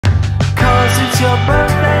your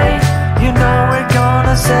birthday, you know we're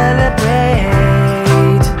gonna celebrate.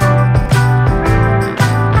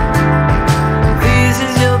 This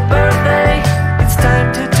is your birthday, it's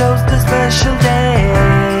time to toast the special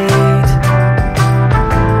date.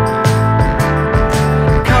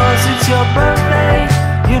 'Cause it's your birthday,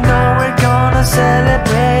 you know we're gonna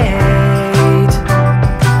celebrate.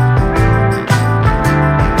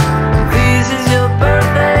 This is your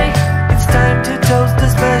birthday, it's time to toast the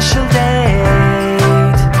special day.